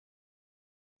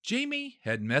Jamie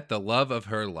had met the love of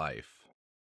her life,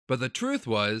 but the truth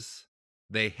was,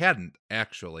 they hadn't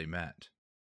actually met.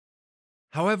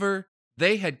 However,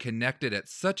 they had connected at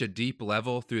such a deep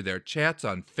level through their chats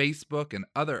on Facebook and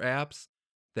other apps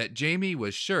that Jamie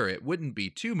was sure it wouldn't be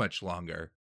too much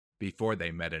longer before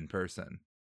they met in person.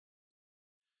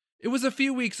 It was a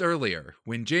few weeks earlier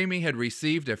when Jamie had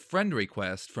received a friend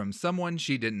request from someone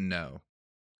she didn't know.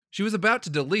 She was about to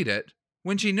delete it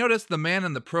when she noticed the man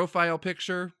in the profile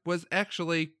picture was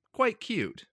actually quite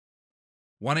cute.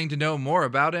 Wanting to know more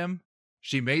about him,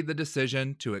 she made the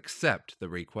decision to accept the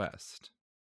request.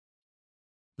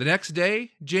 The next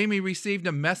day, Jamie received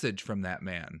a message from that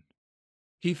man.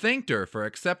 He thanked her for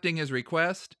accepting his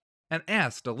request and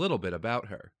asked a little bit about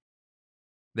her.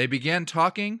 They began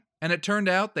talking, and it turned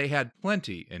out they had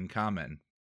plenty in common.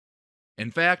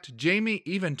 In fact, Jamie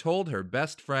even told her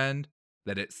best friend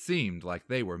that it seemed like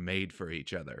they were made for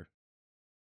each other.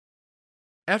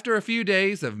 After a few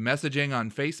days of messaging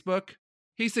on Facebook,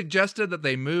 he suggested that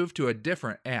they move to a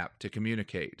different app to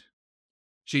communicate.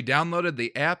 She downloaded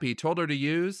the app he told her to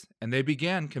use, and they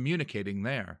began communicating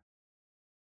there.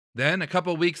 Then, a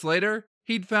couple weeks later,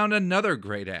 he'd found another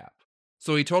great app,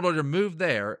 so he told her to move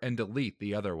there and delete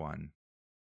the other one.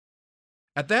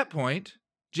 At that point,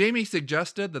 Jamie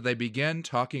suggested that they begin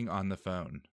talking on the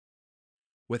phone.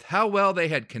 With how well they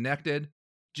had connected,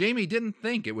 Jamie didn't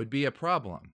think it would be a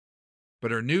problem.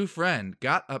 But her new friend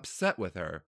got upset with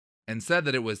her and said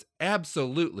that it was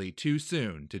absolutely too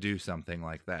soon to do something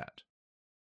like that.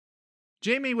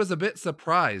 Jamie was a bit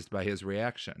surprised by his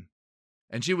reaction,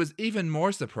 and she was even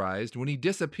more surprised when he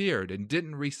disappeared and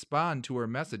didn't respond to her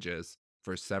messages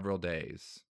for several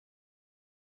days.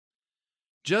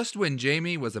 Just when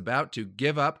Jamie was about to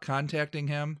give up contacting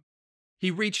him, he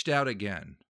reached out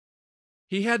again.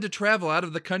 He had to travel out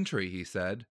of the country, he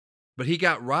said, but he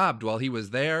got robbed while he was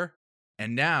there,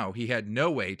 and now he had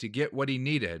no way to get what he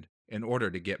needed in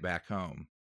order to get back home.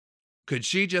 Could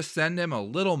she just send him a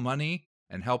little money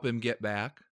and help him get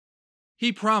back?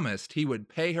 He promised he would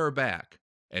pay her back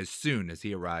as soon as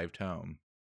he arrived home.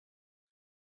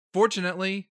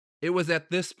 Fortunately, it was at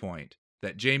this point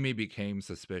that Jamie became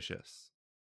suspicious.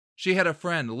 She had a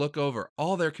friend look over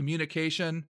all their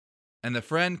communication, and the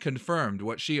friend confirmed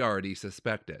what she already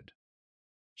suspected.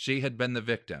 She had been the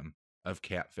victim of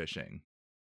catfishing.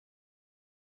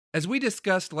 As we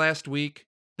discussed last week,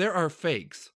 there are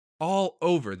fakes all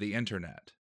over the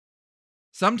internet.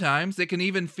 Sometimes it can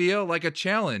even feel like a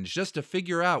challenge just to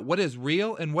figure out what is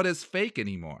real and what is fake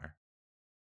anymore.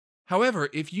 However,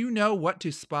 if you know what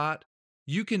to spot,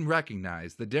 you can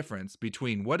recognize the difference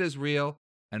between what is real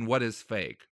and what is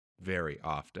fake very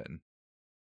often.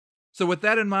 So with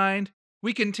that in mind,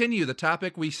 we continue the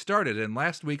topic we started in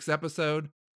last week's episode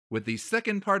with the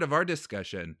second part of our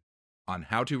discussion on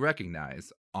how to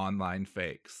recognize online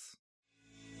fakes.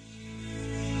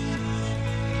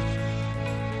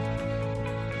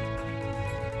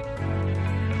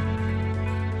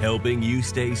 Helping you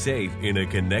stay safe in a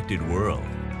connected world.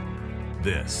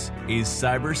 This is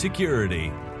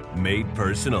Cybersecurity Made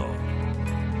Personal.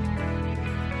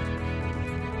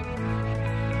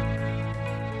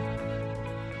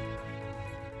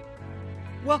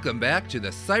 Welcome back to the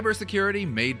Cybersecurity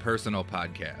Made Personal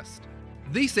podcast,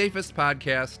 the safest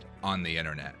podcast on the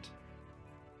internet.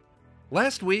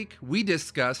 Last week, we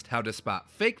discussed how to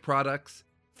spot fake products,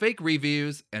 fake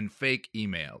reviews, and fake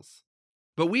emails.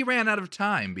 But we ran out of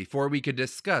time before we could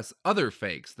discuss other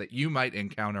fakes that you might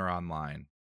encounter online.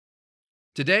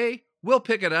 Today, we'll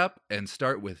pick it up and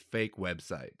start with fake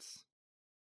websites.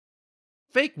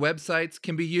 Fake websites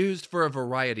can be used for a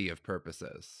variety of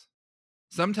purposes.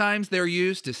 Sometimes they're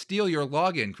used to steal your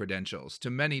login credentials to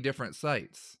many different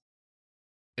sites.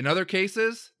 In other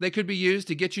cases, they could be used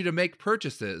to get you to make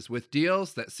purchases with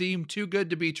deals that seem too good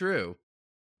to be true,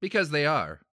 because they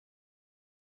are.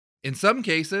 In some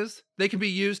cases, they can be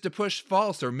used to push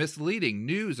false or misleading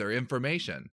news or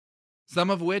information, some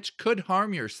of which could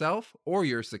harm yourself or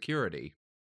your security.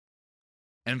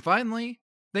 And finally,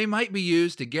 they might be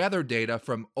used to gather data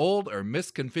from old or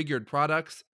misconfigured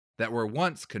products that were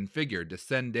once configured to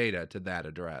send data to that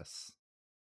address.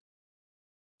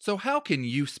 So how can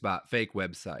you spot fake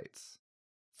websites?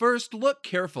 First, look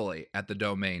carefully at the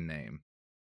domain name.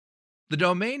 The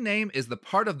domain name is the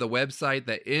part of the website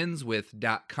that ends with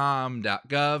 .com,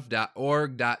 .gov,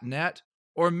 .org, .net,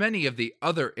 or many of the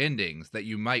other endings that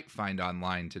you might find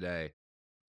online today.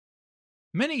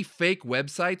 Many fake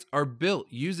websites are built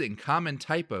using common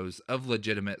typos of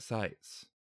legitimate sites.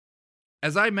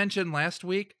 As I mentioned last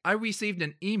week, I received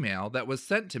an email that was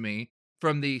sent to me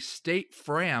from the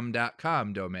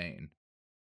statefram.com domain.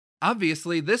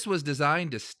 Obviously, this was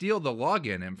designed to steal the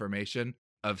login information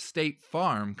of State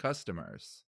Farm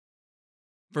customers.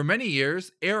 For many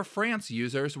years, Air France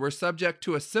users were subject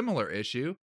to a similar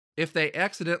issue if they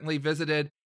accidentally visited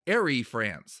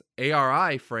AiriFrance,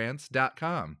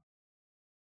 ARIFrance.com.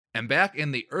 And back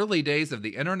in the early days of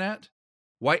the internet,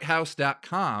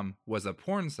 WhiteHouse.com was a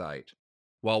porn site,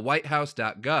 while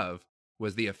WhiteHouse.gov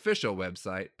was the official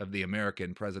website of the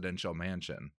American presidential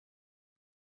mansion.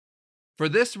 For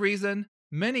this reason,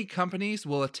 many companies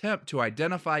will attempt to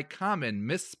identify common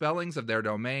misspellings of their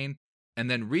domain and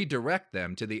then redirect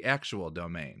them to the actual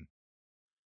domain.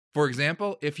 For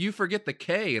example, if you forget the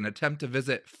K and attempt to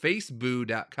visit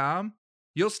Facebook.com,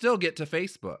 you'll still get to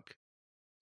Facebook.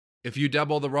 If you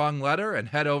double the wrong letter and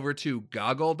head over to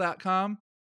Goggle.com,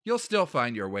 you'll still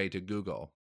find your way to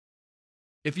Google.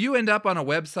 If you end up on a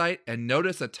website and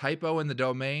notice a typo in the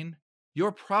domain,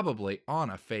 you're probably on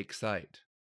a fake site.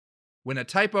 When a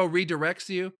typo redirects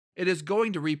you, it is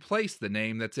going to replace the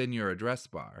name that's in your address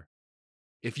bar.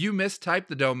 If you mistype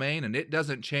the domain and it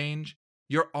doesn't change,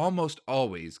 you're almost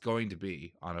always going to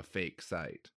be on a fake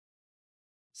site.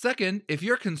 Second, if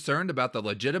you're concerned about the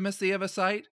legitimacy of a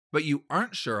site, but you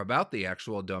aren't sure about the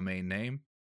actual domain name,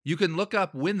 you can look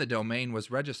up when the domain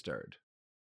was registered.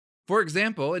 For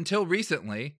example, until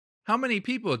recently, how many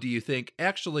people do you think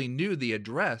actually knew the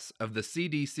address of the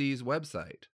CDC's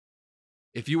website?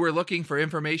 If you were looking for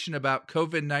information about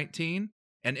COVID-19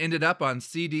 and ended up on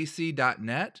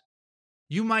cdc.net,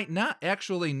 you might not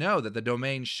actually know that the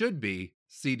domain should be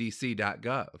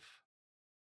cdc.gov.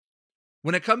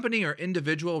 When a company or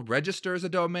individual registers a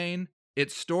domain,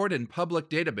 it's stored in public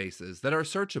databases that are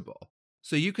searchable,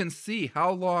 so you can see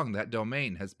how long that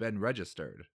domain has been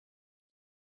registered.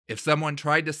 If someone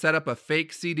tried to set up a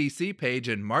fake CDC page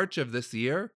in March of this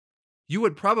year, you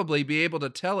would probably be able to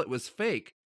tell it was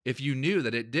fake if you knew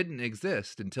that it didn't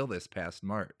exist until this past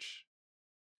March.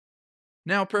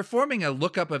 Now, performing a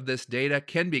lookup of this data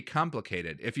can be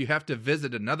complicated if you have to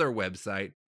visit another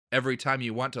website every time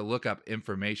you want to look up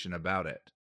information about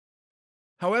it.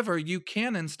 However, you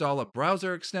can install a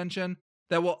browser extension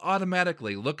that will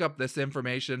automatically look up this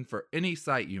information for any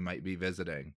site you might be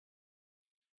visiting.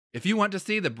 If you want to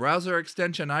see the browser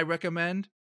extension I recommend,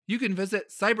 you can visit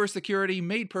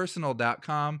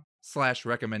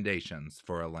cybersecuritymadepersonal.com/recommendations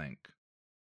for a link.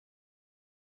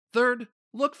 Third,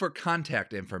 look for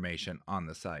contact information on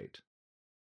the site.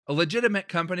 A legitimate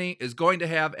company is going to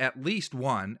have at least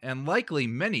one and likely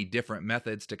many different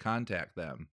methods to contact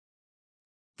them.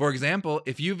 For example,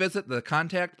 if you visit the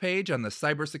contact page on the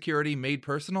Cybersecurity Made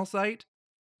Personal site,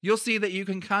 you'll see that you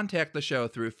can contact the show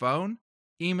through phone,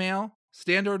 email,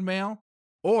 standard mail,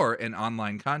 or an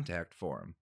online contact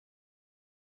form.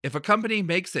 If a company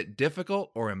makes it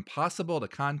difficult or impossible to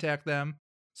contact them,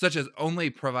 such as only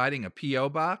providing a P.O.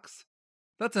 box,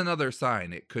 that's another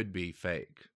sign it could be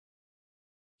fake.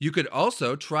 You could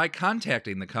also try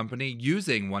contacting the company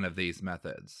using one of these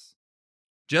methods.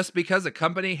 Just because a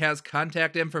company has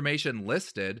contact information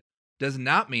listed does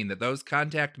not mean that those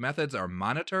contact methods are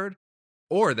monitored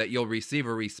or that you'll receive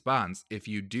a response if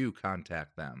you do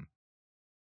contact them.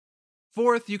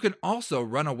 Fourth, you can also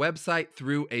run a website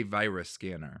through a virus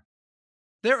scanner.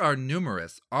 There are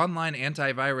numerous online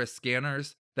antivirus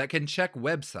scanners that can check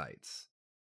websites.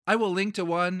 I will link to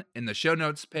one in the show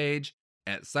notes page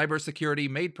at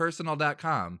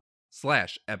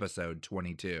cybersecuritymadepersonal.com/episode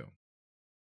 22.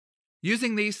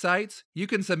 Using these sites, you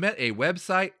can submit a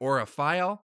website or a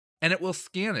file, and it will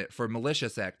scan it for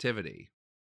malicious activity.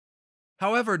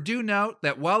 However, do note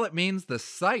that while it means the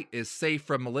site is safe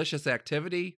from malicious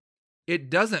activity,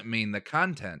 it doesn't mean the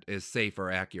content is safe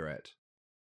or accurate.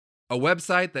 A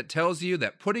website that tells you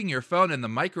that putting your phone in the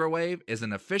microwave is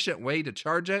an efficient way to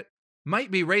charge it might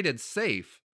be rated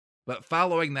safe, but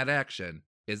following that action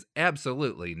is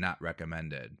absolutely not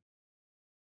recommended.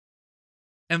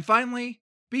 And finally,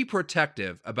 be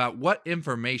protective about what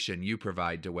information you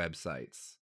provide to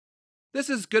websites. This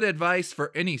is good advice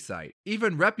for any site,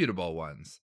 even reputable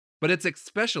ones, but it's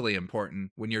especially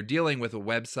important when you're dealing with a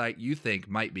website you think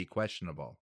might be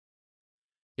questionable.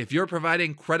 If you're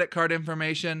providing credit card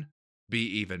information, be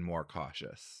even more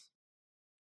cautious.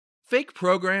 Fake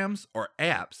programs or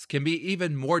apps can be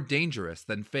even more dangerous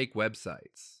than fake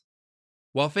websites.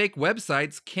 While fake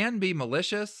websites can be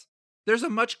malicious, there's a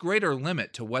much greater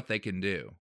limit to what they can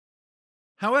do.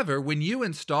 However, when you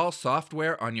install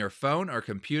software on your phone or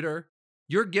computer,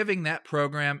 you're giving that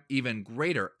program even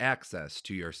greater access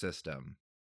to your system.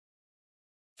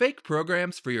 Fake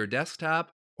programs for your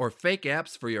desktop or fake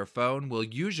apps for your phone will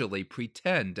usually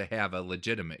pretend to have a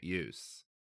legitimate use.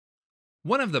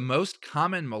 One of the most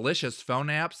common malicious phone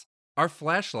apps are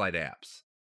flashlight apps,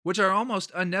 which are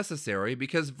almost unnecessary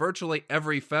because virtually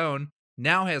every phone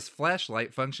now has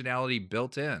flashlight functionality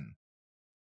built in.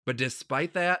 But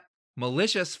despite that,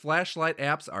 malicious flashlight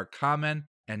apps are common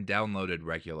and downloaded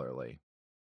regularly.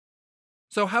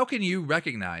 So how can you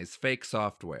recognize fake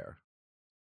software?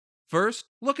 First,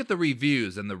 look at the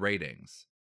reviews and the ratings.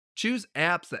 Choose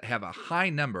apps that have a high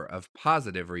number of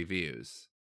positive reviews.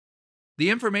 The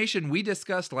information we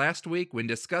discussed last week when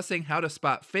discussing how to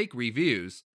spot fake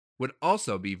reviews would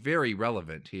also be very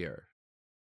relevant here.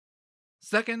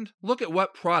 Second, look at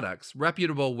what products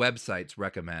reputable websites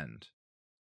recommend.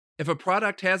 If a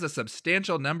product has a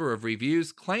substantial number of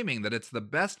reviews claiming that it's the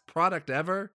best product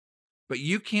ever, but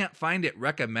you can't find it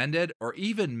recommended or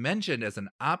even mentioned as an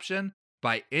option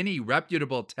by any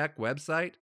reputable tech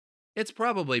website, it's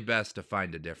probably best to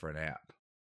find a different app.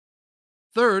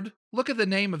 Third, look at the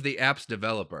name of the app's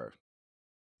developer.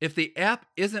 If the app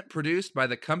isn't produced by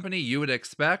the company you would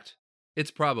expect,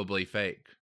 it's probably fake.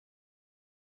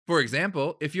 For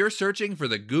example, if you're searching for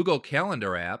the Google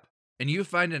Calendar app and you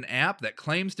find an app that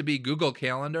claims to be Google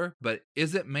Calendar but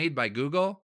isn't made by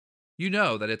Google, you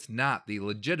know that it's not the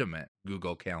legitimate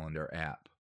Google Calendar app.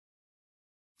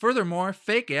 Furthermore,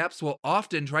 fake apps will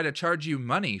often try to charge you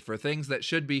money for things that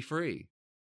should be free.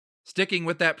 Sticking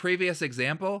with that previous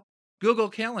example, Google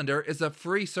Calendar is a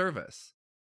free service.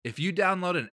 If you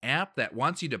download an app that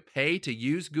wants you to pay to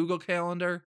use Google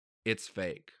Calendar, it's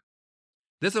fake.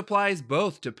 This applies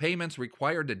both to payments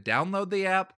required to download the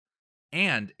app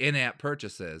and in-app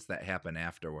purchases that happen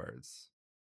afterwards.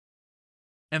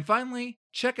 And finally,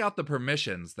 check out the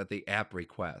permissions that the app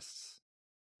requests.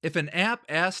 If an app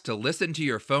asks to listen to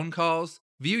your phone calls,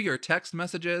 view your text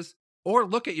messages, or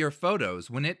look at your photos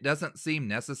when it doesn't seem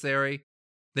necessary,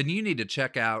 then you need to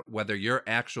check out whether you're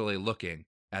actually looking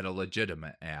at a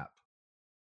legitimate app.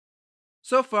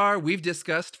 So far, we've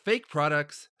discussed fake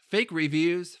products, fake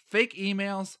reviews, fake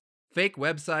emails, fake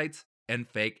websites, and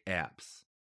fake apps.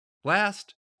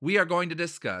 Last, we are going to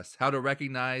discuss how to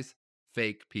recognize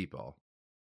fake people.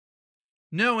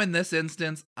 No, in this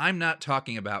instance, I'm not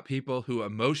talking about people who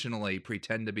emotionally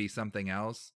pretend to be something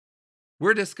else.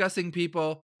 We're discussing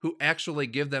people who actually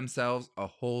give themselves a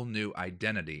whole new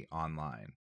identity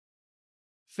online.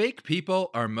 Fake people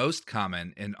are most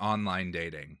common in online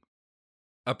dating.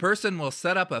 A person will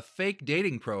set up a fake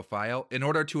dating profile in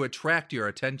order to attract your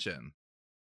attention.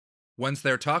 Once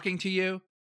they're talking to you,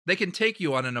 they can take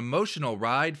you on an emotional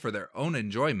ride for their own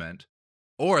enjoyment,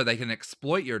 or they can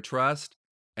exploit your trust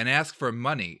and ask for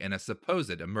money in a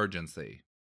supposed emergency.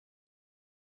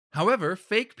 However,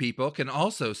 fake people can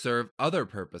also serve other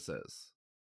purposes.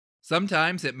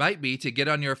 Sometimes it might be to get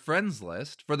on your friends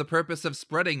list for the purpose of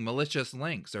spreading malicious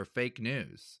links or fake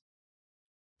news.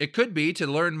 It could be to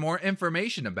learn more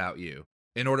information about you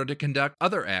in order to conduct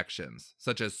other actions,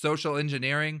 such as social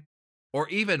engineering or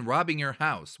even robbing your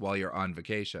house while you're on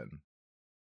vacation.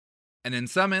 And in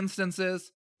some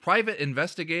instances, private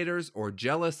investigators or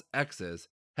jealous exes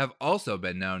have also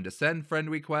been known to send friend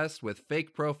requests with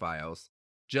fake profiles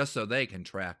just so they can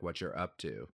track what you're up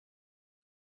to.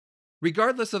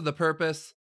 Regardless of the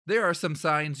purpose, there are some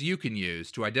signs you can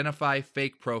use to identify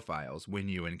fake profiles when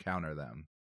you encounter them.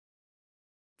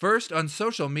 First, on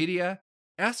social media,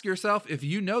 ask yourself if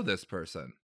you know this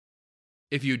person.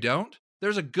 If you don't,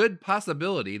 there's a good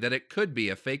possibility that it could be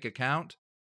a fake account,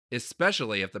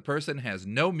 especially if the person has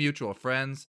no mutual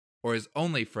friends or is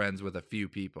only friends with a few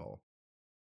people.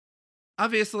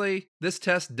 Obviously, this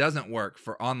test doesn't work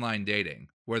for online dating,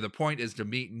 where the point is to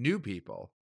meet new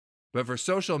people. But for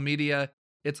social media,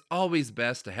 it's always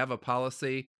best to have a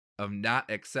policy of not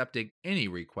accepting any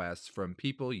requests from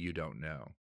people you don't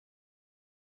know.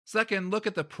 Second, look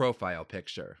at the profile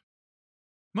picture.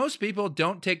 Most people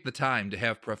don't take the time to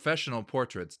have professional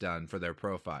portraits done for their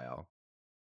profile.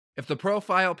 If the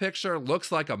profile picture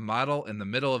looks like a model in the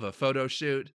middle of a photo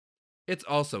shoot, it's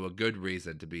also a good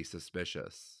reason to be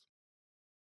suspicious.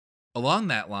 Along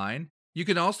that line, you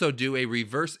can also do a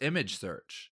reverse image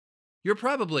search. You're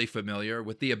probably familiar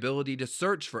with the ability to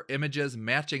search for images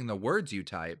matching the words you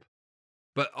type,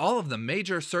 but all of the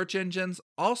major search engines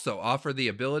also offer the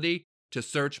ability to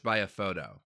search by a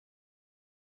photo.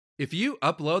 If you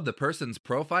upload the person's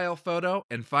profile photo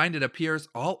and find it appears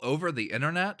all over the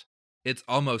internet, it's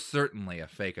almost certainly a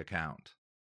fake account.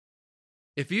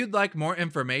 If you'd like more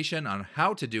information on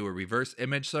how to do a reverse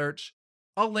image search,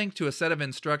 I'll link to a set of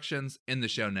instructions in the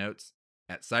show notes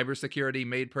at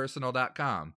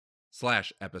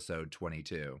cybersecuritymadepersonal.com/episode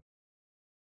 22.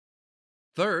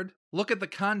 Third, look at the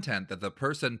content that the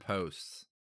person posts.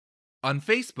 On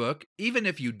Facebook, even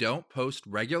if you don't post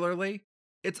regularly,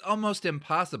 it's almost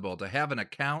impossible to have an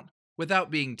account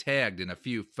without being tagged in a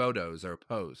few photos or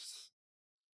posts.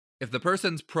 If the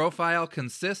person's profile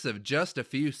consists of just a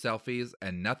few selfies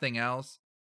and nothing else,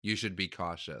 you should be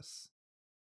cautious.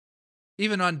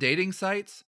 Even on dating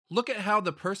sites, look at how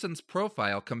the person's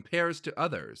profile compares to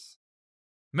others.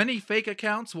 Many fake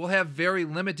accounts will have very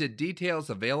limited details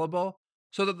available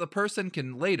so that the person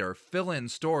can later fill in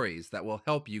stories that will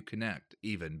help you connect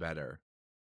even better.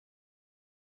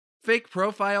 Fake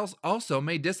profiles also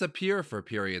may disappear for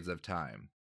periods of time.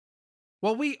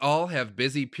 While we all have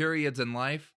busy periods in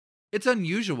life, it's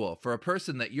unusual for a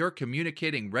person that you're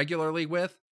communicating regularly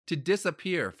with to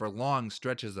disappear for long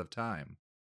stretches of time.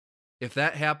 If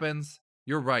that happens,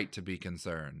 you're right to be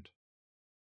concerned.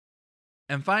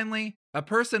 And finally, a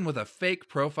person with a fake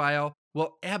profile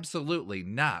will absolutely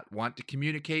not want to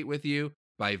communicate with you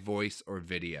by voice or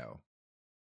video.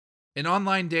 In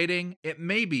online dating, it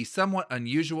may be somewhat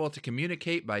unusual to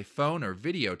communicate by phone or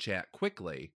video chat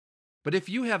quickly, but if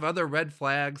you have other red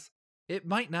flags, it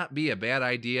might not be a bad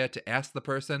idea to ask the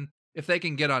person if they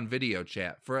can get on video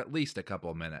chat for at least a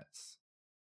couple minutes.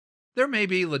 There may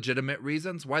be legitimate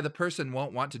reasons why the person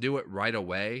won't want to do it right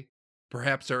away.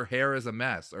 Perhaps her hair is a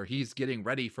mess or he's getting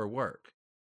ready for work.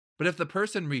 But if the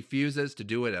person refuses to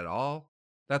do it at all,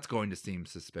 that's going to seem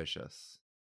suspicious.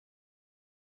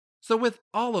 So with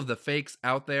all of the fakes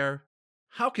out there,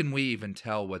 how can we even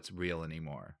tell what's real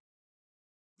anymore?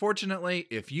 Fortunately,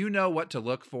 if you know what to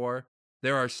look for,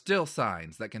 there are still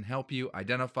signs that can help you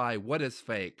identify what is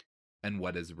fake and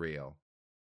what is real.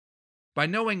 By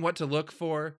knowing what to look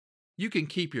for, you can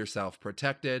keep yourself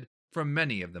protected from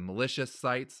many of the malicious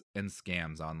sites and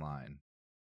scams online.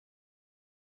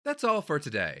 That's all for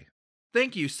today.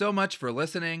 Thank you so much for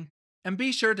listening, and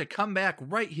be sure to come back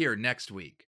right here next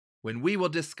week when we will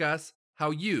discuss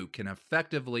how you can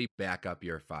effectively back up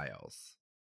your files.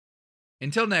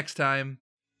 Until next time,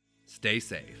 stay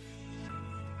safe.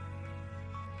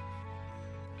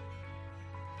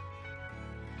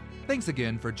 Thanks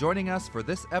again for joining us for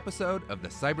this episode of the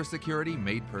Cybersecurity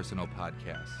Made Personal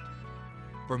podcast.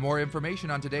 For more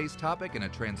information on today's topic and a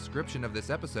transcription of this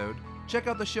episode, check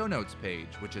out the show notes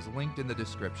page, which is linked in the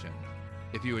description.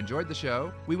 If you enjoyed the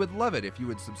show, we would love it if you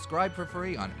would subscribe for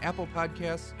free on Apple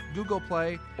Podcasts, Google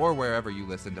Play, or wherever you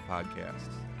listen to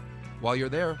podcasts. While you're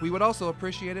there, we would also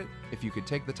appreciate it if you could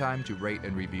take the time to rate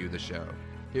and review the show.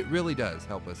 It really does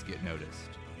help us get noticed.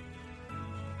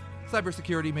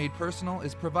 Cybersecurity Made Personal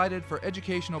is provided for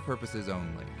educational purposes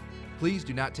only. Please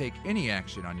do not take any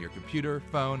action on your computer,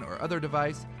 phone, or other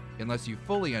device unless you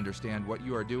fully understand what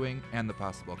you are doing and the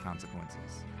possible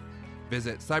consequences.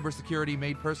 Visit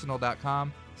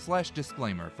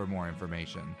cybersecuritymadepersonal.com/disclaimer for more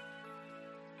information.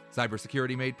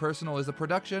 Cybersecurity Made Personal is a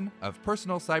production of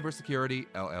Personal Cybersecurity,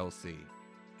 LLC.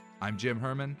 I'm Jim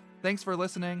Herman. Thanks for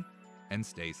listening, and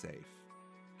stay safe.